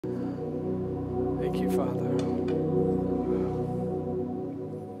Thank you, Father.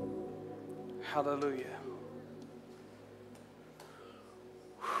 Hallelujah.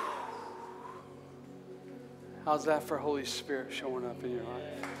 How's that for Holy Spirit showing up in your life?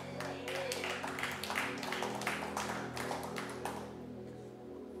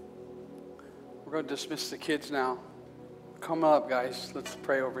 We're going to dismiss the kids now. Come up, guys. Let's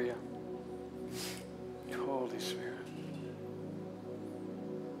pray over you. Holy Spirit.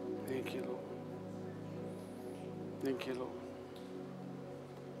 Thank you, Lord. Thank you, Lord.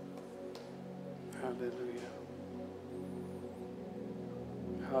 Hallelujah.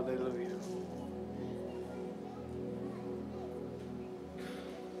 Hallelujah.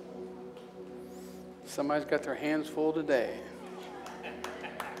 Somebody's got their hands full today.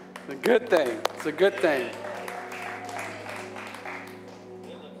 It's a good thing. It's a good thing.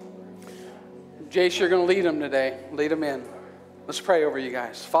 Jace, you're going to lead them today. Lead them in. Let's pray over you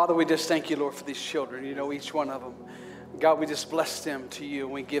guys. Father, we just thank you, Lord, for these children. You know each one of them. God, we just bless them to you.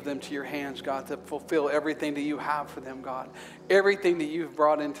 We give them to your hands, God, to fulfill everything that you have for them, God. Everything that you've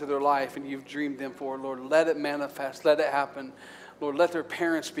brought into their life and you've dreamed them for, Lord, let it manifest. Let it happen. Lord, let their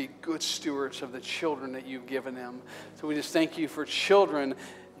parents be good stewards of the children that you've given them. So we just thank you for children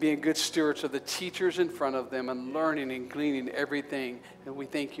being good stewards of the teachers in front of them and learning and gleaning everything. And we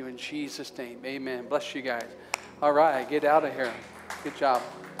thank you in Jesus' name. Amen. Bless you guys. All right, get out of here. Good job.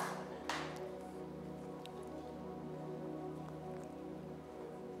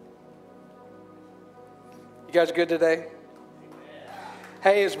 You guys good today?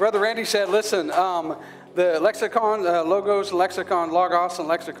 Hey, as Brother Randy said, listen, the lexicon, logos, lexicon, logos, and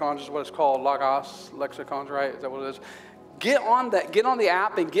lexicons is what it's called. Logos, lexicons, right? Is that what it is? Get on that. Get on the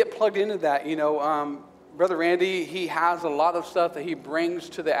app and get plugged into that. You know, Brother Randy, he has a lot of stuff that he brings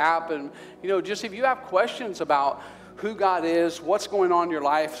to the app. And, you know, just if you have questions about who God is, what's going on in your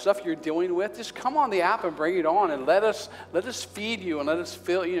life, stuff you're dealing with, just come on the app and bring it on and let us feed you and let us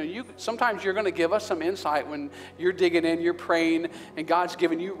feel, you know, sometimes you're going to give us some insight when you're digging in, you're praying, and God's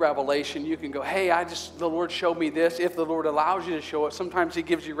giving you revelation. You can go, hey, the Lord showed me this. If the Lord allows you to show it, sometimes he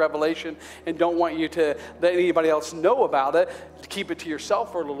gives you revelation and don't want you to let anybody else know about it, to keep it to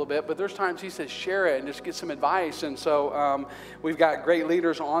yourself for a little bit, but there's times he says share it and just get some advice. And so we've got great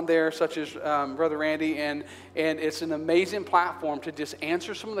leaders on there, such as Brother Randy, and it's an amazing platform to just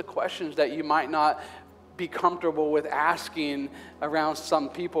answer some of the questions that you might not be comfortable with asking around some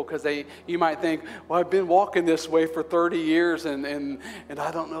people, because you might think, well, I've been walking this way for 30 years and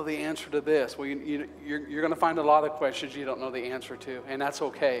I don't know the answer to this. Well, you're going to find a lot of questions you don't know the answer to, and that's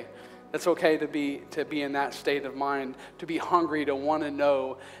okay. It's okay to be in that state of mind, to be hungry, to want to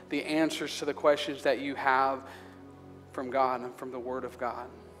know the answers to the questions that you have from God and from the Word of God.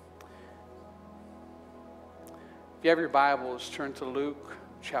 If you have your Bibles, turn to Luke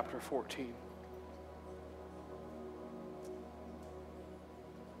chapter 14.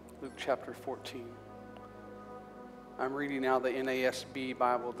 Luke chapter 14. I'm reading out the NASB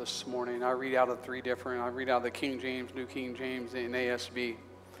Bible this morning. I read out of three different. I read out the King James, New King James, and NASB,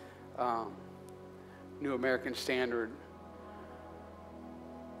 New American Standard.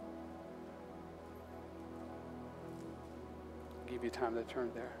 Give you time to turn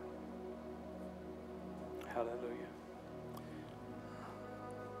there. Hallelujah.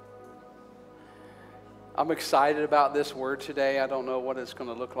 I'm excited about this word today. I don't know what it's going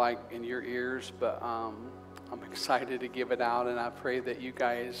to look like in your ears, but I'm excited to give it out, and I pray that you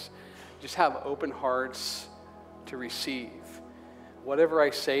guys just have open hearts to receive. Whatever I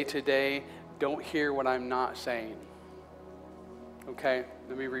say today, don't hear what I'm not saying. Okay?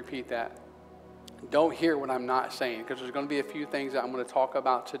 Let me repeat that. Don't hear what I'm not saying, because there's going to be a few things that I'm going to talk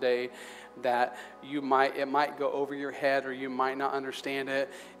about today that it might go over your head, or you might not understand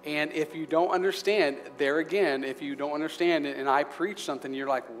it. And if you don't understand, there again, if you don't understand it and I preach something, you're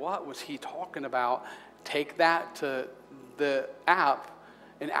like, what was he talking about? Take that to the app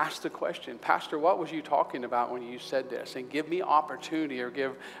and ask the question, Pastor, what was you talking about when you said this? And give me opportunity, or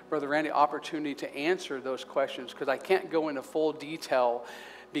give Brother Randy opportunity to answer those questions, because I can't go into full detail,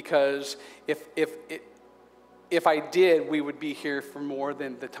 because if I did, we would be here for more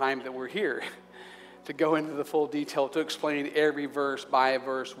than the time that we're here to go into the full detail, to explain every verse by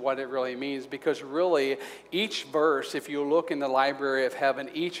verse what it really means. Because really, each verse, if you look in the library of heaven,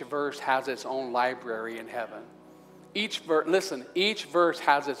 each verse has its own library in heaven. Each verse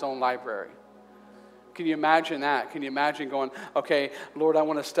has its own library. Can you imagine that? Can you imagine going, okay, Lord, I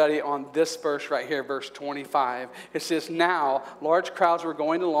want to study on this verse right here, verse 25. It says, now large crowds were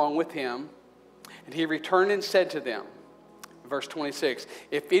going along with him, and he returned and said to them, verse 26.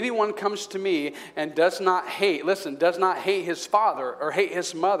 If anyone comes to me and does not hate, listen, does not hate his father or hate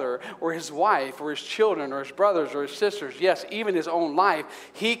his mother or his wife or his children or his brothers or his sisters, yes, even his own life,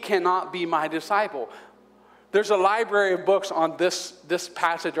 he cannot be my disciple. There's a library of books on this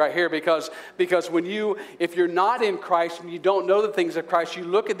passage right here because when if you're not in Christ and you don't know the things of Christ, you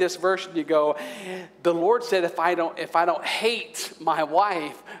look at this verse and you go, the Lord said, if I don't hate my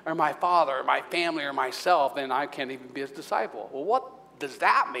wife or my father or my family or myself, then I can't even be his disciple. Well, what does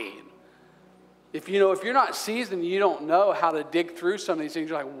that mean? If you're not seasoned, you don't know how to dig through some of these things.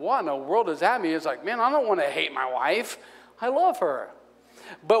 You're like, what in the world does that mean? It's like, man, I don't want to hate my wife. I love her.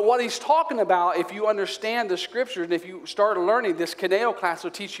 But what he's talking about, if you understand the scriptures and if you start learning, this Kaneo class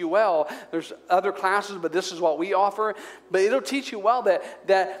will teach you well. There's other classes, but this is what we offer. But it'll teach you well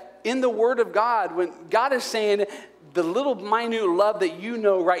that in the Word of God, when God is saying the little minute love that you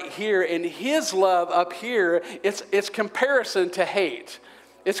know right here and his love up here, it's comparison to hate.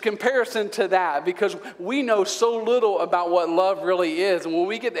 It's comparison to that because we know so little about what love really is. And when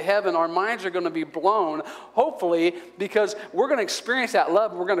we get to heaven, our minds are going to be blown, hopefully, because we're going to experience that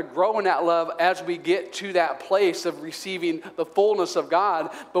love. We're going to grow in that love as we get to that place of receiving the fullness of God.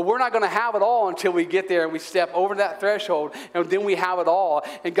 But we're not going to have it all until we get there and we step over that threshold, and then we have it all.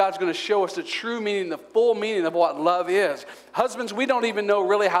 And God's going to show us the true meaning, the full meaning of what love is. Husbands, we don't even know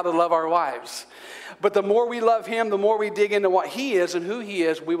really how to love our wives. But the more we love him, the more we dig into what he is and who he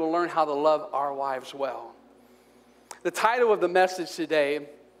is, we will learn how to love our wives well. The title of the message today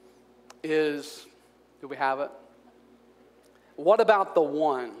is, do we have it? What about the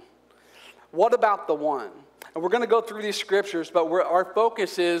one? What about the one? And we're going to go through these scriptures, but our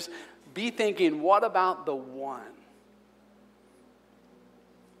focus is be thinking, what about the one?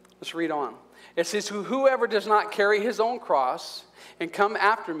 Let's read on. It says, whoever does not carry his own cross and come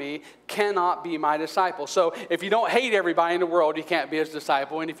after me cannot be my disciple. So if you don't hate everybody in the world, you can't be his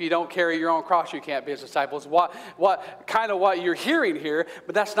disciple. And if you don't carry your own cross, you can't be his disciple. It's what you're hearing here,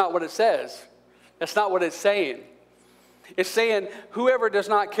 but that's not what it says. That's not what it's saying. It's saying whoever does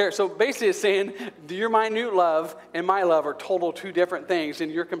not care. So basically it's saying your minute love and my love are total two different things.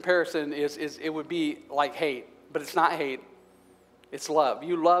 And your comparison is it would be like hate, but it's not hate. It's love.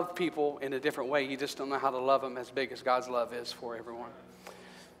 You love people in a different way. You just don't know how to love them as big as God's love is for everyone.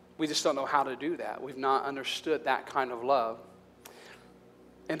 We just don't know how to do that. We've not understood that kind of love.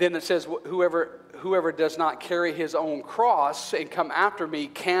 And then it says, whoever does not carry his own cross and come after me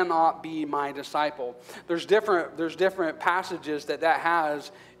cannot be my disciple. There's different passages that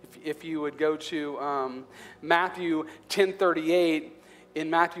has. If you would go to Matthew 10:38. In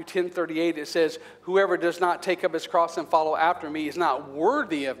Matthew 10:38, it says, whoever does not take up his cross and follow after me is not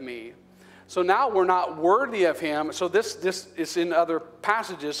worthy of me. So now we're not worthy of him. So this is in other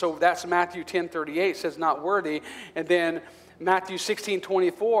passages. So that's Matthew 10:38 says not worthy. And then Matthew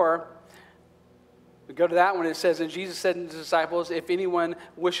 16:24, we go to that one. It says, and Jesus said to his disciples, if anyone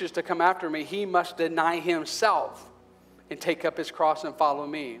wishes to come after me, he must deny himself and take up his cross and follow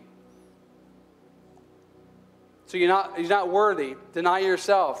me. So you're not worthy. Deny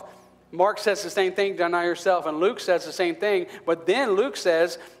yourself. Mark says the same thing, deny yourself. And Luke says the same thing. But then Luke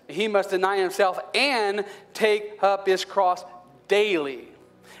says he must deny himself and take up his cross daily.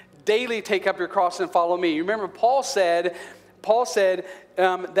 Daily take up your cross and follow me. You remember Paul said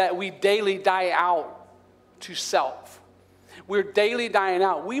that we daily die out to self. We're daily dying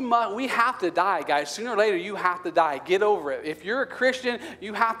out. We have to die, guys. Sooner or later, you have to die. Get over it. If you're a Christian,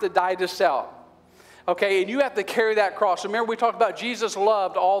 you have to die to self. Okay, and you have to carry that cross. Remember, we talked about Jesus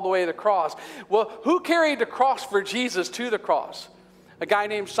loved all the way to the cross. Well, who carried the cross for Jesus to the cross? A guy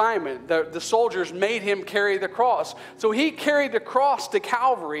named Simon. The soldiers made him carry the cross. So he carried the cross to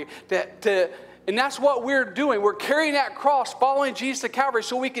Calvary. And that's what we're doing. We're carrying that cross, following Jesus to Calvary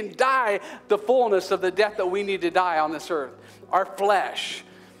so we can die the fullness of the death that we need to die on this earth. Our flesh.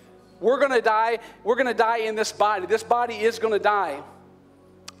 We're going to die. We're going to die in this body. This body is going to die.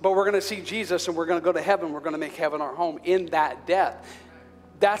 But we're going to see Jesus and we're going to go to heaven. We're going to make heaven our home in that death.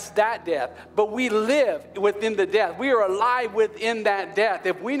 That's that death. But we live within the death. We are alive within that death.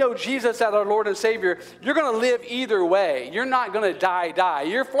 If we know Jesus as our Lord and Savior, you're going to live either way. You're not going to die.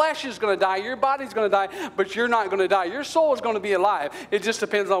 Your flesh is going to die. Your body's going to die. But you're not going to die. Your soul is going to be alive. It just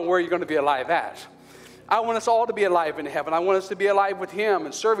depends on where you're going to be alive at. I want us all to be alive in heaven. I want us to be alive with him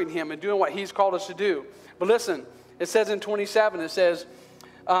and serving him and doing what he's called us to do. But listen, it says in 27, it says,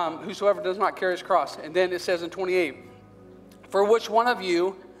 whosoever does not carry his cross. And then it says in 28, for which one of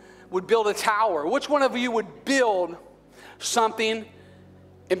you would build a tower? Which one of you would build something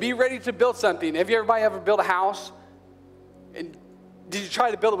and be ready to build something? Have you everybody ever built a house? And did you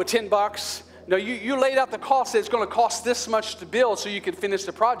try to build it with $10? No, you laid out the cost that it's going to cost this much to build so you can finish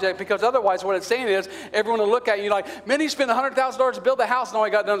the project, because otherwise what it's saying is everyone will look at you like, man, he spent $100,000 to build the house and all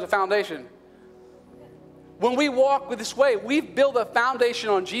he got done is a foundation. When we walk with this way, we've built a foundation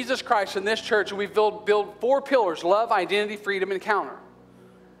on Jesus Christ in this church, and we've built 4 pillars: love, identity, freedom, and encounter.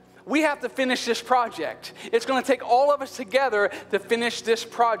 We have to finish this project. It's going to take all of us together to finish this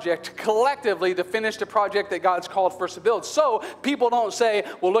project, collectively to finish the project that God's called for us to build. So people don't say,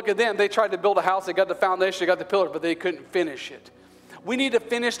 well, look at them. They tried to build a house. They got the foundation. They got the pillars, but they couldn't finish it. We need to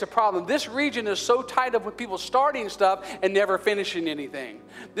finish the problem. This region is so tied up with people starting stuff and never finishing anything.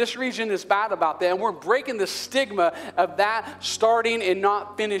 This region is bad about that, and we're breaking the stigma of that starting and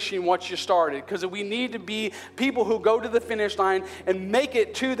not finishing what you started, because we need to be people who go to the finish line and make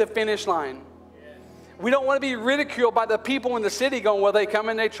it to the finish line. We don't want to be ridiculed by the people in the city going, well, they come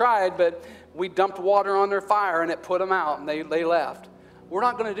and they tried, but we dumped water on their fire and it put them out and they left. We're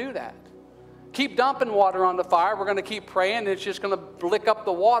not going to do that. Keep dumping water on the fire. We're going to keep praying. It's just going to lick up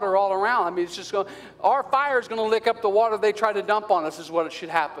the water all around. I mean, it's just going. Our fire is going to lick up the water they try to dump on us. Is what it should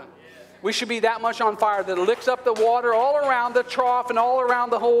happen. We should be that much on fire that it licks up the water all around the trough and all around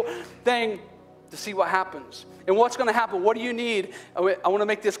the whole thing to see what happens. And what's going to happen? What do you need? I want to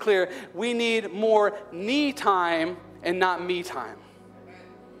make this clear. We need more knee time and not me time.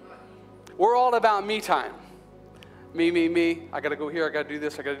 We're all about me time. Me. I got to go here. I got to do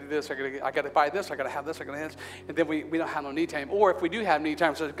this. I got to do this. I got to buy this. I got to have this. I got to have this. And then we don't have no need time. Or if we do have need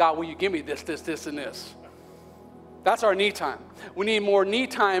time, says, God, will you give me this, and this? That's our need time. We need more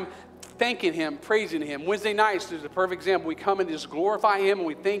need time thanking Him, praising Him. Wednesday nights is a perfect example. We come and just glorify Him, and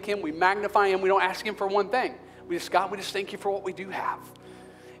we thank Him, we magnify Him. We don't ask Him for one thing. God, we just thank you for what we do have.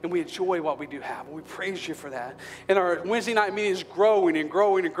 And we enjoy what we do have. And we praise you for that. And our Wednesday night meeting is growing and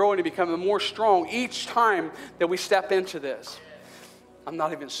growing and growing and becoming more strong each time that we step into this. I'm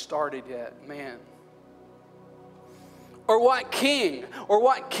not even started yet, man. Or what king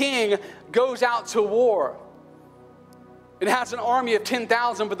goes out to war and has an army of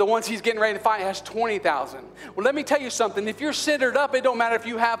 10,000, but the ones he's getting ready to fight has 20,000. Well, let me tell you something. If you're centered up, it don't matter if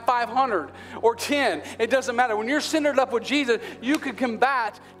you have 500 or 10. It doesn't matter. When you're centered up with Jesus, you can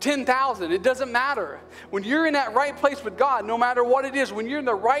combat 10,000. It doesn't matter. When you're in that right place with God, no matter what it is, when you're in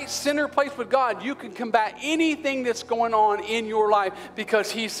the right center place with God, you can combat anything that's going on in your life because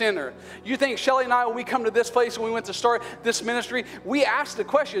He's center. You think Shelly and I, when we come to this place and we went to start this ministry, we asked the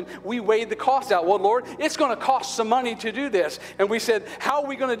question, we weighed the cost out. Well, Lord, it's going to cost some money to do this. And we said, how are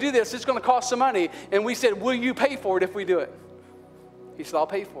we going to do this? It's going to cost some money. And we said, will you pay for it if we do it? He said, I'll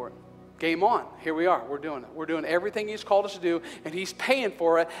pay for it. Game on. Here we are. We're doing it. We're doing everything He's called us to do, and He's paying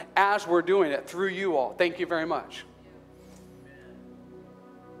for it as we're doing it through you all. Thank you very much.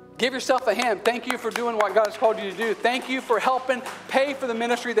 Give yourself a hand. Thank you for doing what God has called you to do. Thank you for helping pay for the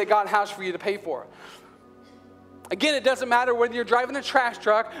ministry that God has for you to pay for. Again, it doesn't matter whether you're driving a trash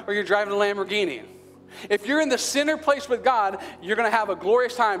truck or you're driving a Lamborghini. If you're in the center place with God, you're going to have a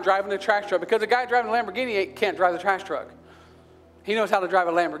glorious time driving the trash truck, because the guy driving a Lamborghini can't drive the trash truck. He knows how to drive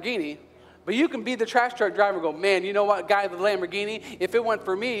a Lamborghini, but you can be the trash truck driver and go, man, you know what, guy with the Lamborghini, if it went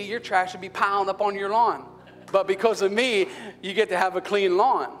for me, your trash would be piling up on your lawn. But because of me, you get to have a clean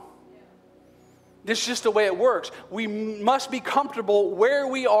lawn. This is just the way it works. We must be comfortable where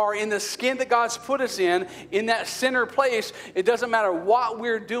we are in the skin that God's put us in that center place. It doesn't matter what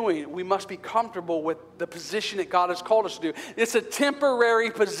we're doing. We must be comfortable with the position that God has called us to do. It's a temporary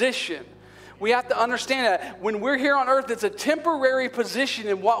position. We have to understand that when we're here on earth, it's a temporary position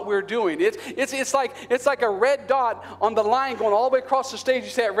in what we're doing. It's like a red dot on the line going all the way across the stage. You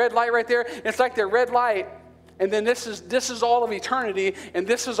see that red light right there? It's like the red light. And then this is all of eternity, and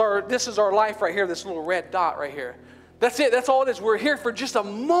this is our life right here, this little red dot right here. That's it. That's all it is. We're here for just a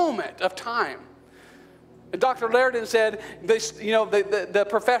moment of time. And Dr. Laridan said, the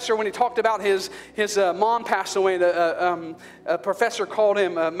professor, when he talked about his mom passed away, a professor called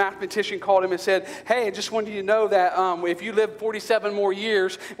him, a mathematician called him and said, hey, I just wanted you to know that if you live 47 more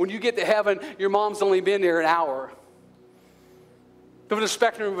years, when you get to heaven, your mom's only been there an hour. From the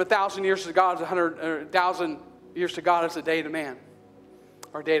spectrum of 1,000 years to God is 100,000 years to God is a day to man.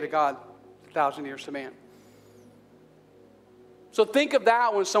 Or a day to God, 1,000 years to man. So think of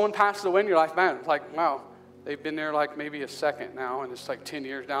that when someone passes away in your life, man, it's like, wow, they've been there like maybe a second now, and it's like 10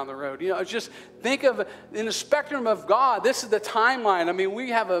 years down the road. It's just, think of, in the spectrum of God, this is the timeline. I mean, we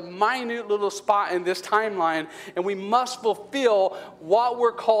have a minute little spot in this timeline, and we must fulfill what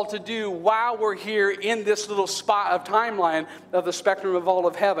we're called to do while we're here in this little spot of timeline of the spectrum of all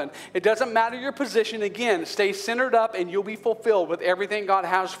of heaven. It doesn't matter your position. Again, stay centered up, and you'll be fulfilled with everything God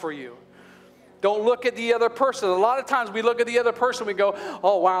has for you. Don't look at the other person. A lot of times we look at the other person, we go,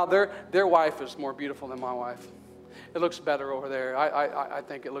 oh, wow, their wife is more beautiful than my wife. It looks better over there. I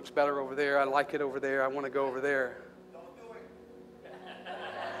think it looks better over there. I like it over there. I want to go over there.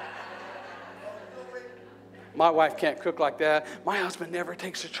 My wife can't cook like that. My husband never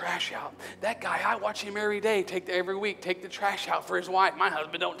takes the trash out. That guy, I watch him every day, every week, take the trash out for his wife. My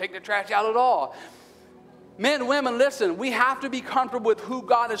husband don't take the trash out at all. Men, women, listen, we have to be comfortable with who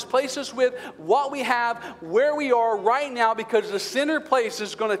God has placed us with, what we have, where we are right now, because the center place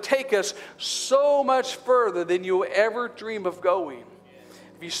is going to take us so much further than you'll ever dream of going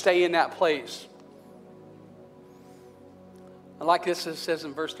if you stay in that place. I like this, it says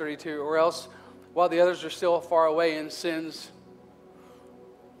in verse 32, or else, while the others are still far away, and sends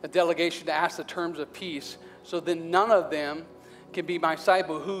a delegation to ask the terms of peace. So then none of them can be my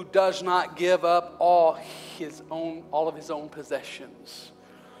disciple who does not give up all of his own possessions.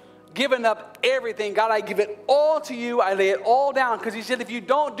 Giving up everything. God, I give it all to you. I lay it all down. Because he said if you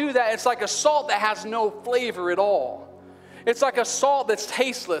don't do that, it's like a salt that has no flavor at all. It's like a salt that's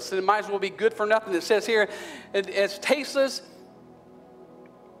tasteless, and it might as well be good for nothing. It says here, it's tasteless,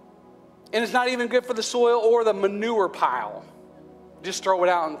 and it's not even good for the soil or the manure pile. Just throw it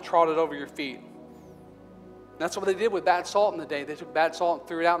out and trot it over your feet. That's what they did with bad salt in the day. They took bad salt and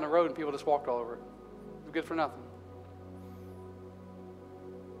threw it out in the road, and people just walked all over it. It was good for nothing.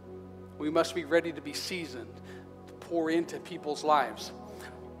 We must be ready to be seasoned, to pour into people's lives.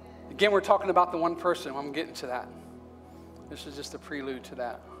 Again, we're talking about the one person. I'm getting to that. This is just a prelude to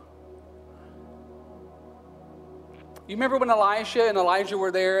that. You remember when Elisha and Elijah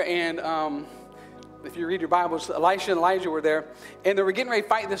were there, and if you read your Bibles, Elisha and Elijah were there, and they were getting ready to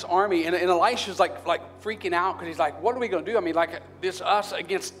fight this army, and Elisha's like freaking out because he's like, what are we going to do? I mean, like, this us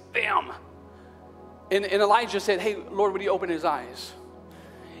against them. And Elijah said, hey, Lord, would you open his eyes?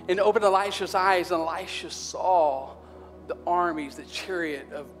 And opened Elisha's eyes, and Elisha saw the armies, the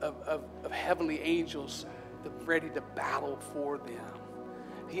chariot of heavenly angels ready to battle for them.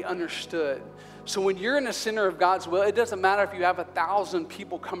 He understood. So when you're in the center of God's will, it doesn't matter if you have 1,000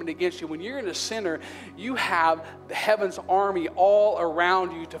 people coming against you. When you're in the center, you have the heaven's army all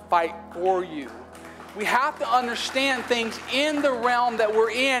around you to fight for you. We have to understand things in the realm that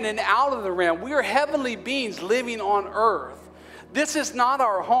we're in and out of the realm. We are heavenly beings living on earth. This is not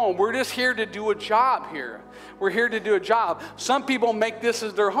our home. We're just here to do a job here. We're here to do a job. Some people make this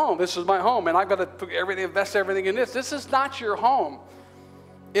as their home. This is my home, and I've got to put everything, invest everything in this. This is not your home.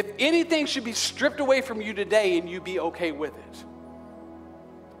 If anything should be stripped away from you today, and you be okay with it,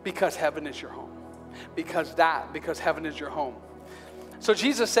 because heaven is your home. Because heaven is your home. So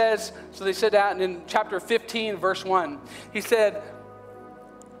Jesus says, so they said that, and in chapter 15, verse 1, he said,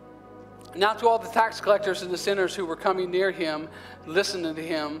 now to all the tax collectors and the sinners who were coming near him, listening to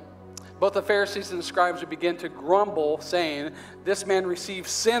him, both the Pharisees and the scribes would begin to grumble, saying, this man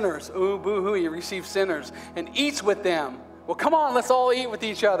receives sinners. Ooh, boo-hoo, he receives sinners, and eats with them. Well, come on, let's all eat with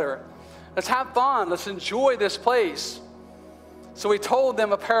each other. Let's have fun. Let's enjoy this place. So he told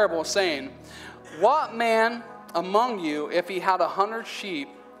them a parable, saying, what man among you, if he had 100 sheep,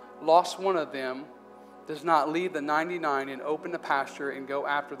 lost one of them, does not leave the 99 and open the pasture and go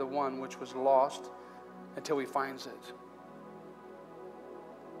after the one which was lost until he finds it?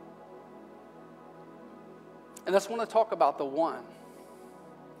 And I just want to talk about the one.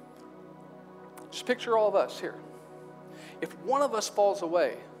 Just picture all of us here. If one of us falls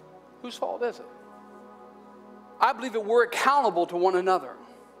away, whose fault is it? I believe that we're accountable to one another.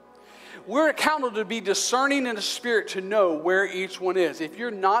 We're accountable to be discerning in the spirit to know where each one is. If you're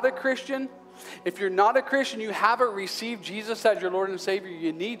not a Christian, you haven't received Jesus as your Lord and Savior,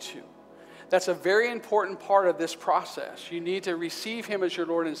 you need to. That's a very important part of this process. You need to receive him as your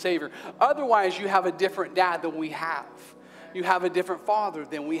Lord and Savior. Otherwise, you have a different dad than we have. You have a different father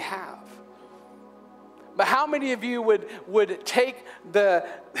than we have. But how many of you would take the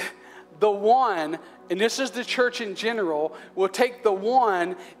one, and this is the church in general, we'll take the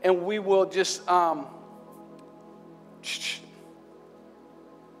one and we will just,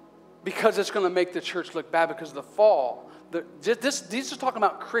 because it's going to make the church look bad because of the fall. These are talking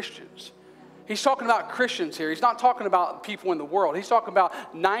about Christians. He's talking about Christians here. He's not talking about people in the world. He's talking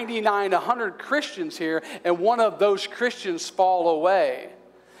about 99, 100 Christians here, and one of those Christians fall away.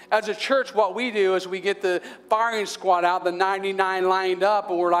 as a church, what we do is we get the firing squad out, the 99 lined up,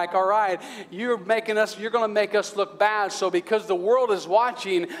 and we're like, all right, you're going to make us look bad. So because the world is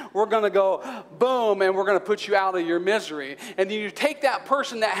watching, we're going to go boom, and we're going to put you out of your misery. And then you take that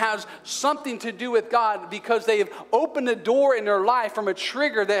person that has something to do with God because they've opened a door in their life from a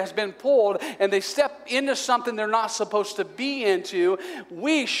trigger that has been pulled, and they step into something they're not supposed to be into.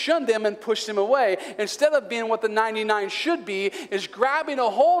 We shun them and push them away. Instead of being what the 99 should be, is grabbing a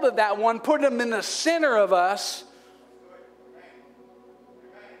hold of that one, putting them in the center of us.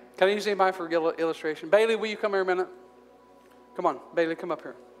 Can I use anybody for illustration? Bailey, will you come here a minute? Come on, Bailey, come up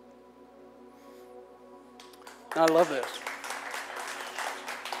here. I love this.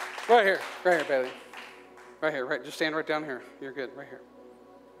 Right here, Bailey. Right here, right. Just stand right down here. You're good, right here.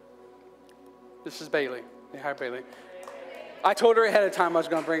 This is Bailey. Hey, hi, Bailey. I told her ahead of time I was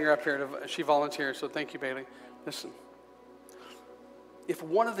going to bring her up here. She volunteered, so thank you, Bailey. Listen. If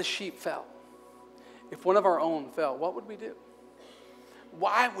one of the sheep fell, if one of our own fell, what would we do?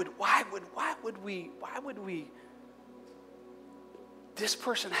 Why would we? This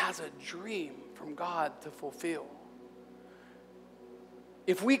person has a dream from God to fulfill.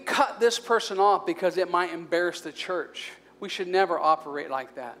 If we cut this person off because it might embarrass the church, we should never operate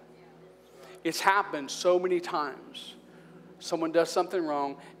like that. It's happened so many times. Someone does something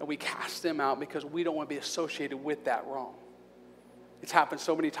wrong and we cast them out because we don't want to be associated with that wrong. It's happened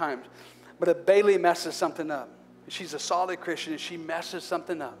so many times. But if Bailey messes something up, she's a solid Christian and she messes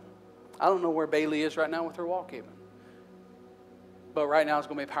something up, I don't know where Bailey is right now with her walk even. But right now it's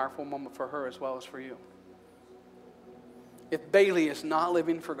going to be a powerful moment for her as well as for you. If Bailey is not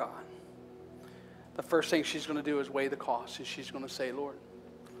living for God, the first thing she's going to do is weigh the cost. And she's going to say, Lord,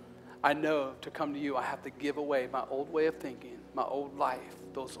 I know to come to you, I have to give away my old way of thinking, my old life,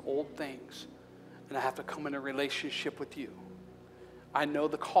 those old things. And I have to come in a relationship with you. I know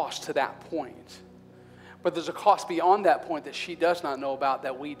the cost to that point. But there's a cost beyond that point that she does not know about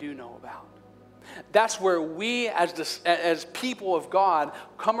that we do know about. That's where we as people of God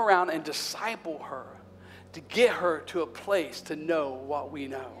come around and disciple her to get her to a place to know what we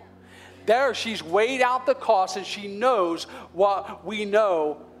know. There she's weighed out the cost and she knows what we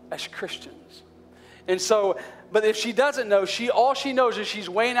know as Christians. And so, but if she doesn't know, all she knows is she's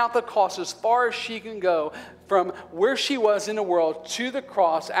weighing out the cost as far as she can go from where she was in the world to the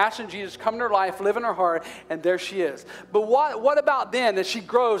cross, asking Jesus to come in her life, live in her heart, and there she is. But what about then as she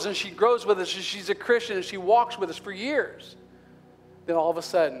grows and she grows with us and she's a Christian and she walks with us for years? Then all of a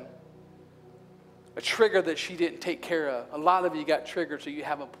sudden, a trigger that she didn't take care of. A lot of you got triggers that you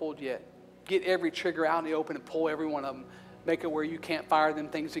haven't pulled yet. Get every trigger out in the open and pull every one of them. Make it where you can't fire them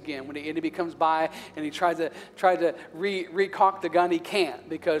things again. When the enemy comes by and he tries to recock the gun, he can't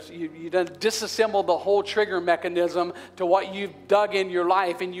because you done disassembled the whole trigger mechanism to what you've dug in your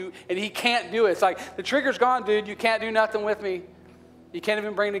life, and he can't do it. It's like the trigger's gone, dude. You can't do nothing with me. You can't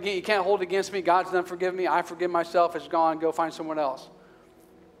even bring it again. You can't hold it against me. God's done forgive me. I forgive myself. It's gone. Go find someone else.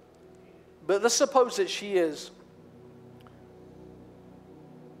 But let's suppose that she is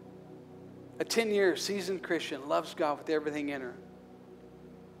a 10-year seasoned Christian, loves God with everything in her.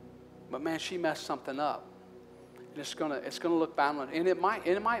 But man, she messed something up. And it's gonna look bad on her. And it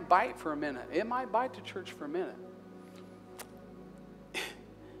might bite for a minute. It might bite the church for a minute.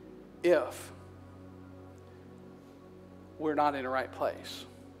 If we're not in the right place.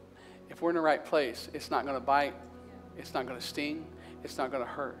 If we're in the right place, it's not gonna bite, it's not gonna sting, it's not gonna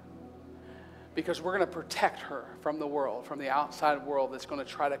hurt. Because we're going to protect her from the world, from the outside world that's going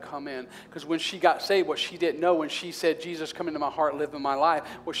to try to come in. Because when she got saved, what she didn't know when she said, Jesus, come into my heart, live in my life,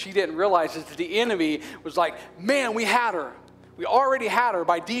 what she didn't realize is that the enemy was like, man, we had her. We already had her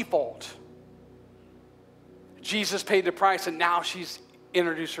by default. Jesus paid the price, and now she's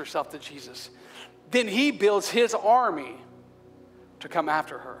introduced herself to Jesus. Then he builds his army to come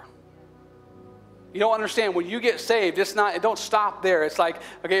after her. You don't understand, when you get saved, it don't stop there. It's like,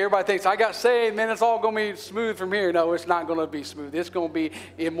 okay, everybody thinks, I got saved, man, it's all going to be smooth from here. No, it's not going to be smooth. It's going to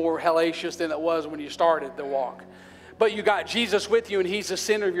be more hellacious than it was when you started the walk. But you got Jesus with you, and he's the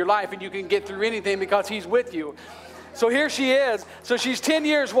center of your life, and you can get through anything because he's with you. So here she is. So she's 10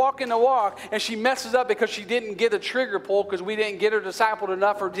 years walking the walk, and she messes up because she didn't get a trigger pull because we didn't get her discipled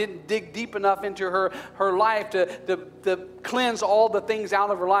enough or didn't dig deep enough into her life to cleanse all the things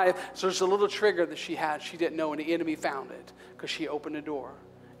out of her life. So there's a little trigger that she had. She didn't know, and the enemy found it because she opened the door,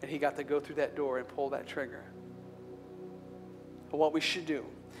 and he got to go through that door and pull that trigger. But what we should do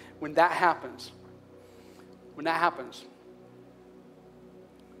when that happens,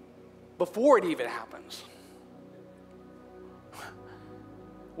 before it even happens,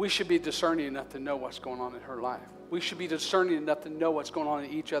 we should be discerning enough to know what's going on in her life. We should be discerning enough to know what's going on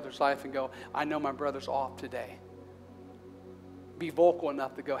in each other's life and go, I know my brother's off today. Be vocal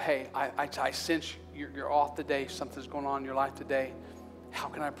enough to go, hey, I sense you're off today. Something's going on in your life today. How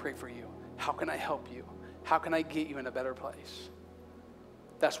can I pray for you? How can I help you? How can I get you in a better place?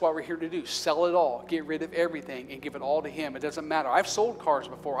 That's what we're here to do. Sell it all. Get rid of everything and give it all to Him. It doesn't matter. I've sold cars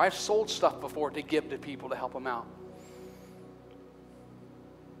before. I've sold stuff before to give to people to help them out.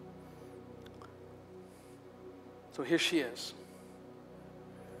 So here she is.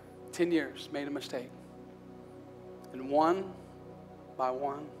 10 years, made a mistake. And one by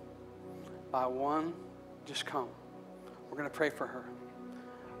one, just come. We're going to pray for her.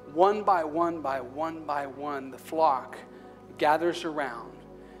 One by one, the flock gathers around.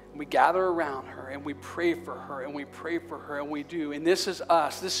 And we gather around her and we pray for her and we pray for her and we do. And this is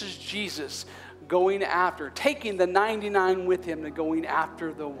us. This is Jesus going after, taking the 99 with him and going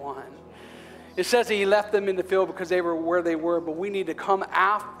after the one. It says that he left them in the field because they were where they were, but we need to come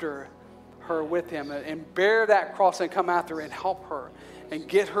after her with him and bear that cross and come after her and help her and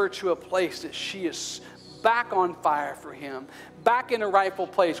get her to a place that she is back on fire for him, back in a rightful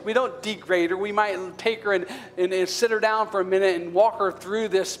place. We don't degrade her. We might take her and sit her down for a minute and walk her through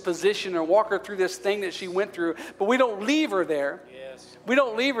this position or walk her through this thing that she went through, but we don't leave her there. We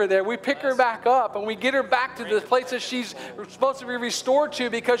don't leave her there. We pick her back up and we get her back to the place that she's supposed to be restored to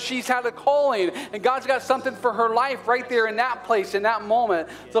because she's had a calling and God's got something for her life right there in that place, in that moment.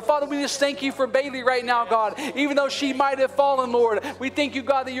 So, Father, we just thank you for Bailey right now, God. Even though she might have fallen, Lord, we thank you,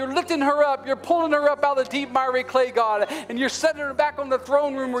 God, that you're lifting her up. You're pulling her up out of the deep miry clay, God, and you're setting her back on the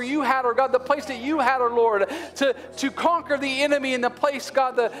throne room where you had her, God, the place that you had her, Lord, to conquer the enemy in the place,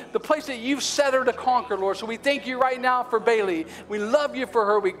 God, the place that you've set her to conquer, Lord. So we thank you right now for Bailey. We love you for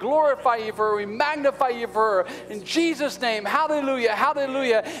her. We glorify you for her. We magnify you for her. In Jesus' name, hallelujah,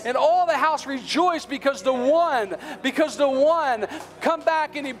 hallelujah. And all the house rejoiced because the one come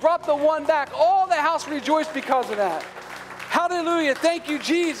back and he brought the one back. All the house rejoiced because of that. Hallelujah. Thank you,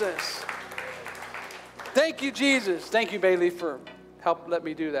 Jesus. Thank you, Jesus. Thank you, Bailey, for help let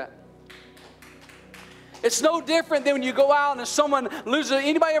me do that. It's no different than when you go out and someone loses.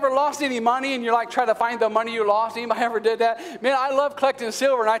 Anybody ever lost any money and you're like trying to find the money you lost? Anybody ever did that? Man, I love collecting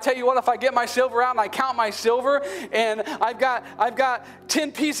silver. And I tell you what, if I get my silver out and I count my silver and I've got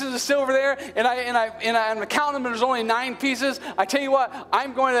 10 pieces of silver there and I'm counting them and there's only 9 pieces, I tell you what,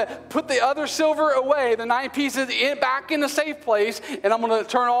 I'm going to put the other silver away, the 9 pieces back in the safe place, and I'm going to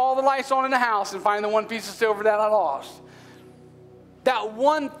turn all the lights on in the house and find the 1 piece of silver that I lost. That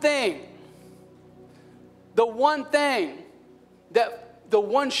one thing. The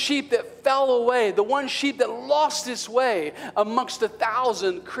one sheep that fell away, the one sheep that lost its way amongst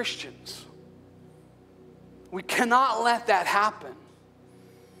 1,000 Christians. We cannot let that happen.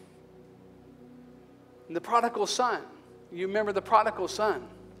 And the prodigal son, you remember the prodigal son.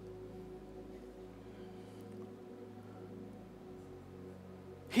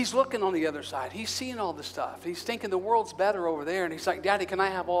 He's looking on the other side. He's seeing all this stuff. He's thinking the world's better over there. And he's like, Daddy, can I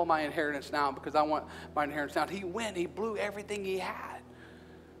have all my inheritance now? Because I want my inheritance now. He went. He blew everything he had.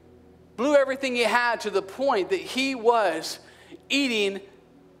 Blew everything he had to the point that he was eating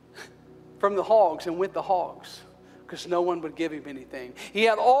from the hogs and with the hogs. Because no one would give him anything. He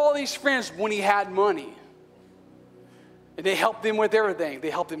had all these friends when he had money. And they helped him with everything. They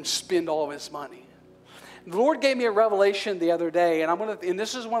helped him spend all of his money. The Lord gave me a revelation the other day, and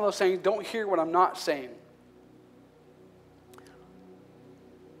this is one of those things, don't hear what I'm not saying.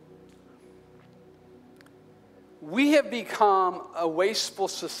 We have become a wasteful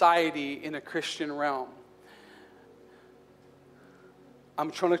society in a Christian realm. I'm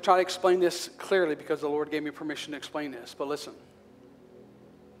trying to explain this clearly because the Lord gave me permission to explain this, but listen.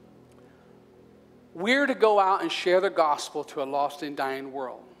 We're to go out and share the gospel to a lost and dying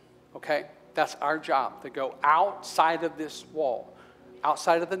world, okay? That's our job, to go outside of this wall,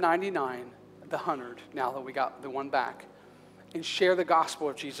 outside of the 99, the 100, now that we got the one back, and share the gospel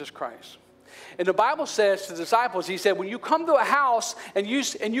of Jesus Christ. And the Bible says to the disciples, he said, when you come to a house and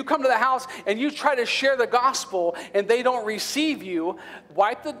you come to the house and you try to share the gospel and they don't receive you,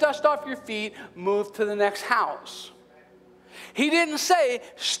 wipe the dust off your feet, move to the next house. He didn't say,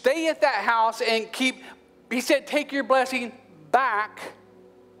 stay at that house and he said, take your blessing back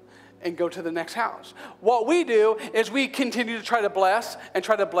and go to the next house. What we do is we continue to try to bless,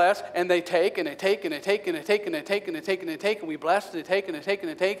 and they take, and they take, and they take, and they take, and they take, and they take, and they take, and we bless, and they take, and they take, and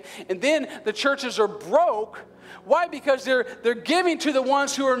they take. And then the churches are broke. Why? Because they're giving to the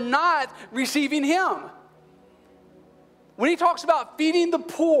ones who are not receiving him. When he talks about feeding the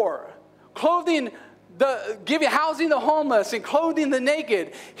poor, clothing giving housing the homeless and clothing the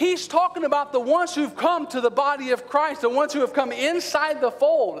naked. He's talking about the ones who've come to the body of Christ, the ones who have come inside the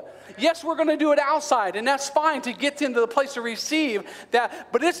fold. Yes, we're going to do it outside, and that's fine to get them to the place to receive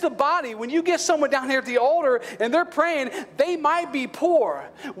that. But it's the body. When you get someone down here at the altar and they're praying, they might be poor.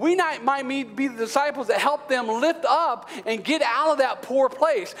 We might be the disciples that help them lift up and get out of that poor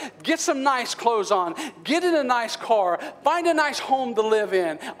place. Get some nice clothes on. Get in a nice car. Find a nice home to live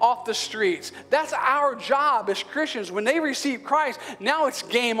in off the streets. That's our job as Christians. When they receive Christ, now it's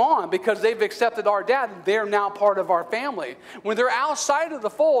game on because they've accepted our dad. They're now part of our family. When they're outside of the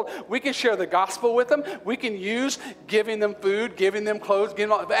fold, we can share the gospel with them. We can use giving them food, giving them clothes,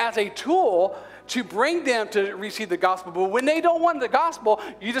 giving them as a tool to bring them to receive the gospel. But when they don't want the gospel,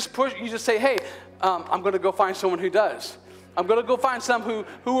 you just say, hey, I'm going to go find someone who does. I'm going to go find someone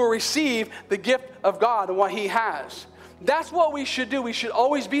who will receive the gift of God and what he has. That's what we should do. We should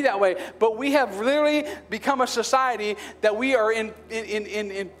always be that way. But we have literally become a society that we are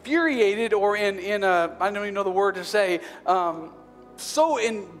infuriated or I don't even know the word to say, so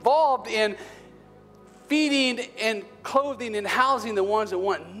involved in feeding and clothing and housing the ones that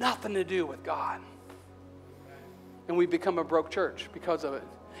want nothing to do with God. And we become a broke church because of it.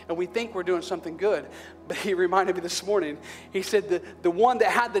 And we think we're doing something good. But he reminded me this morning, he said the one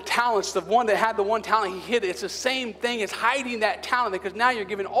that had the talents, the one that had the one talent, he hid it. It's the same thing as hiding that talent because now you're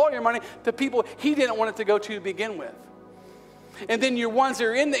giving all your money to people he didn't want it to go to begin with. And then your ones that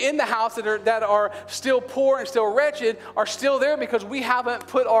are in the house that are still poor and still wretched are still there because we haven't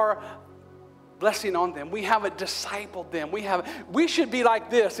put our blessing on them. We haven't discipled them. We should be like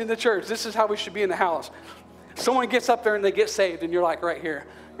this in the church. This is how we should be in the house. Someone gets up there and they get saved and you're like right here.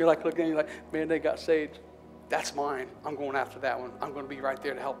 You're like looking, you're like, man, they got saved. That's mine. I'm going after that one. I'm going to be right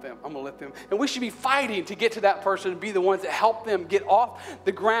there to help them. I'm going to lift them. And we should be fighting to get to that person and be the ones that help them get off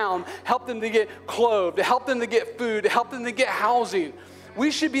the ground, help them to get clothed, to help them to get food, to help them to get housing.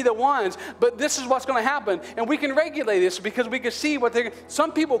 We should be the ones, but this is what's going to happen. And we can regulate this because we can see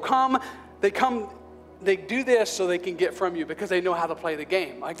some people they do this so they can get from you because they know how to play the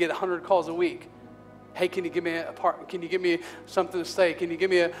game. I get 100 calls a week. Hey, can you give me an apartment? Can you give me something to stay? Can you give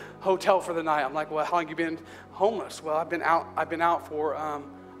me a hotel for the night? I'm like, well, how long have you been homeless? Well, I've been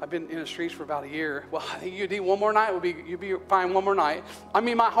in the streets for about a year. Well, I think you need one more night. You'd be fine one more night. I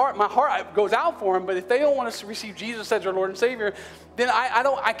mean, my heart goes out for them. But if they don't want us to receive Jesus as their Lord and Savior, then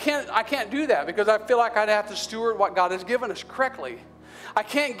I can't do that because I feel like I'd have to steward what God has given us correctly. I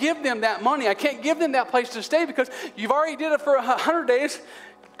can't give them that money. I can't give them that place to stay because you've already did it for 100 days.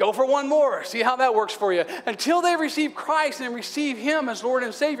 Go for one more. See how that works for you. Until they receive Christ and receive him as Lord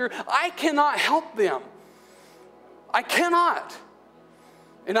and Savior, I cannot help them. I cannot.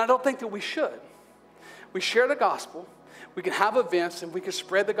 And I don't think that we should. We share the gospel. We can have events and we can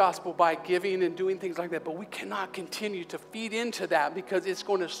spread the gospel by giving and doing things like that. But we cannot continue to feed into that because it's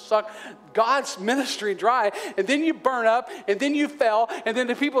going to suck God's ministry dry. And then you burn up and then you fail. And then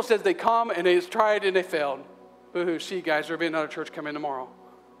the people says they come and they tried and they failed. Boo-hoo, see you guys, there'll be another church coming tomorrow.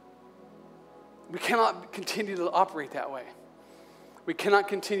 We cannot continue to operate that way. We cannot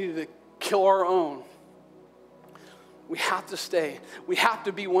continue to kill our own. We have to stay. We have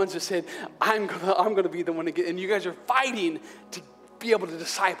to be ones that said, I'm gonna be the one to get. And you guys are fighting to be able to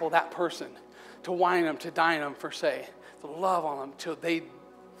disciple that person, to wine them, to dine them, per se, to love on them till they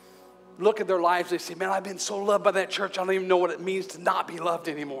look at their lives. They say, man, I've been so loved by that church. I don't even know what it means to not be loved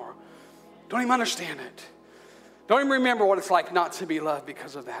anymore. Don't even understand it. Don't even remember what it's like not to be loved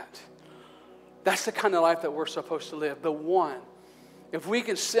because of that. That's the kind of life that we're supposed to live. The one. If we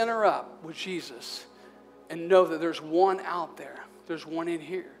can center up with Jesus and know that there's one out there, there's one in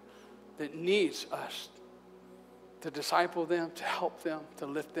here that needs us to disciple them, to help them, to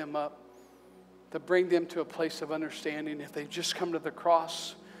lift them up, to bring them to a place of understanding. If they've just come to the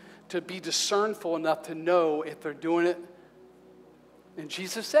cross, to be discernful enough to know if they're doing it. And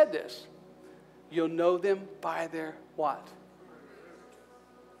Jesus said this, you'll know them by their what?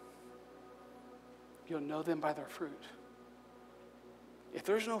 You'll know them by their fruit. If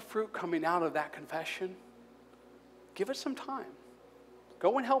there's no fruit coming out of that confession, give it some time.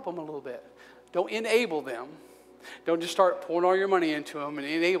 Go and help them a little bit. Don't enable them. Don't just start pouring all your money into them and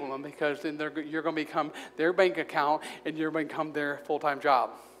enable them because then you're going to become their bank account and you're going to become their full-time job.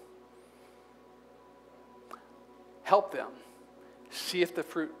 Help them. See if the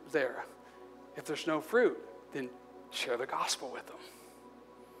fruit is there. If there's no fruit, then share the gospel with them.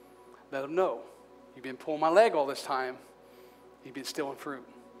 Let them know. You've been pulling my leg all this time. You've been stealing fruit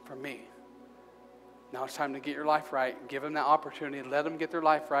from me. Now it's time to get your life right. Give them that opportunity. Let them get their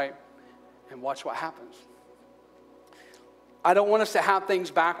life right and watch what happens. I don't want us to have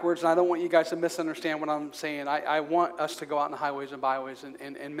things backwards, and I don't want you guys to misunderstand what I'm saying. I want us to go out in the highways and byways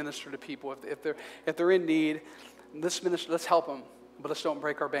and minister to people. If they're in need, let's help them, but let's don't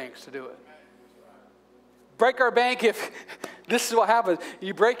break our banks to do it. Break our bank if this is what happens.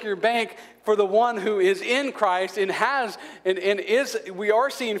 You break your bank for the one who is in Christ and we are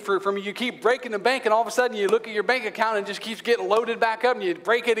seeing fruit from you. You keep breaking the bank, and all of a sudden you look at your bank account and it just keeps getting loaded back up, and you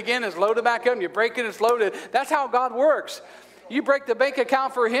break it again, it's loaded back up, and you break it, it's loaded. That's how God works. You break the bank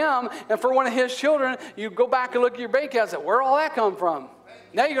account for him and for one of his children, you go back and look at your bank account and say, where'd all that come from?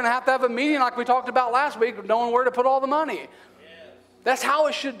 Now you're going to have a meeting like we talked about last week, knowing where to put all the money. That's how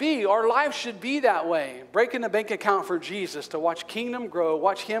it should be. Our life should be that way. Breaking the bank account for Jesus, to watch kingdom grow,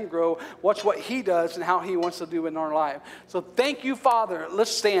 watch him grow, watch what he does and how he wants to do in our life. So thank you, Father. Let's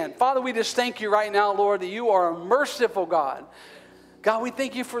stand. Father, we just thank you right now, Lord, that you are a merciful God. God, we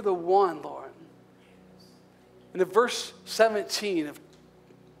thank you for the one, Lord. In the verse 17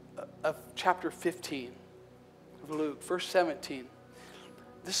 of chapter 15 of Luke, verse 17,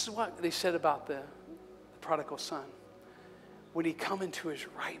 this is what they said about the prodigal son. When he come into his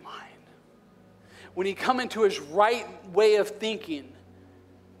right mind, when he come into his right way of thinking,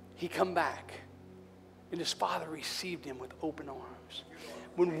 he come back, and his father received him with open arms.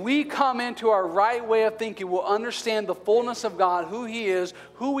 When we come into our right way of thinking, we'll understand the fullness of God, who he is,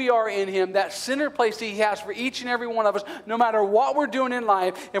 who we are in him, that center place that he has for each and every one of us. No matter what we're doing in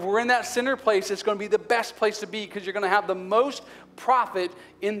life, if we're in that center place, it's going to be the best place to be, because you're going to have the most profit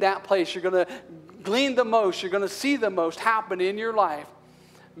in that place. You're going to glean the most. You're going to see the most happen in your life.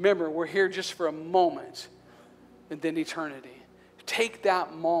 Remember, we're here just for a moment and then eternity. Take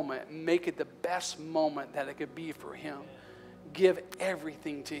that moment and make it the best moment that it could be for him. Give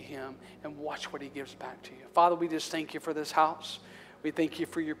everything to him and watch what he gives back to you. Father, we just thank you for this house. We thank you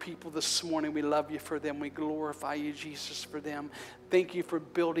for your people this morning. We love you for them. We glorify you, Jesus, for them. Thank you for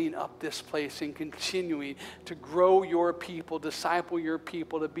building up this place and continuing to grow your people, disciple your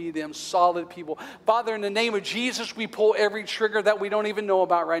people, to be them solid people. Father, in the name of Jesus, we pull every trigger that we don't even know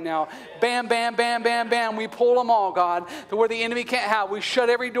about right now. Bam, bam, bam, bam, bam. We pull them all, God, to where the enemy can't have. We shut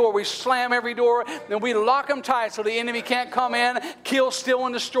every door. We slam every door. Then we lock them tight so the enemy can't come in, kill, steal,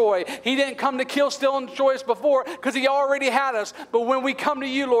 and destroy. He didn't come to kill, steal, and destroy us before because he already had us. But when we come to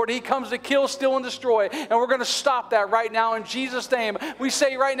you, Lord, he comes to kill, steal, and destroy. And we're going to stop that right now in Jesus' name. We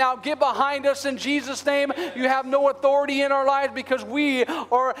say right now, get behind us in Jesus' name. You have no authority in our lives because we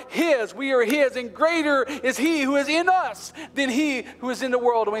are his. We are his. And greater is he who is in us than he who is in the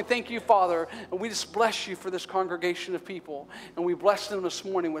world. And we thank you, Father. And we just bless you for this congregation of people. And we bless them this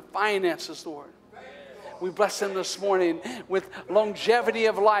morning with finances, Lord. We bless them this morning with longevity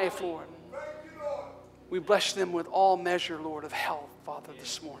of life, Lord. We bless them with all measure, Lord, of health, Father,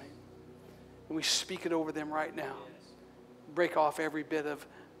 this morning. And we speak it over them right now. Break off every bit of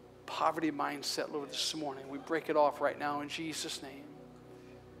poverty mindset, Lord, this morning. We break it off right now in Jesus' name.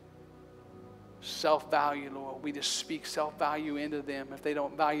 Self-value, Lord. We just speak self-value into them. If they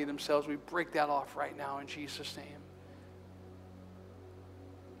don't value themselves, we break that off right now in Jesus' name.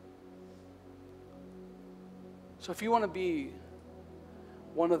 So if you want to be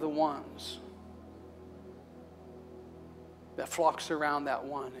one of the ones that flocks around that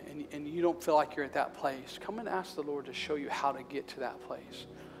one, and you don't feel like you're at that place, come and ask the Lord to show you how to get to that place.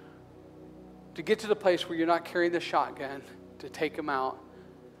 To get to the place where you're not carrying the shotgun to take them out,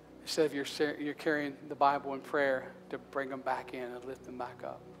 instead of you're carrying the Bible and prayer to bring them back in and lift them back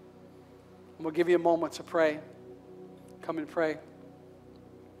up. I'm going to give you a moment to pray. Come and pray.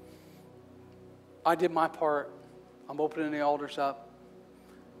 I did my part. I'm opening the altars up.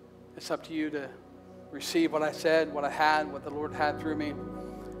 It's up to you to receive what I said, what I had, what the Lord had through me.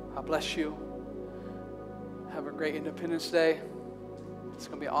 I bless you. Have a great Independence Day. It's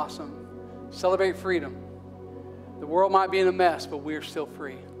going to be awesome. Celebrate freedom. The world might be in a mess, but we're still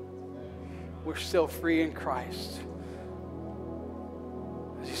free. We're still free in Christ.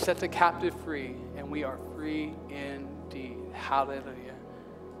 As He set the captive free, and we are free indeed. Hallelujah.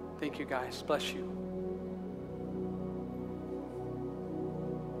 Thank you, guys. Bless you.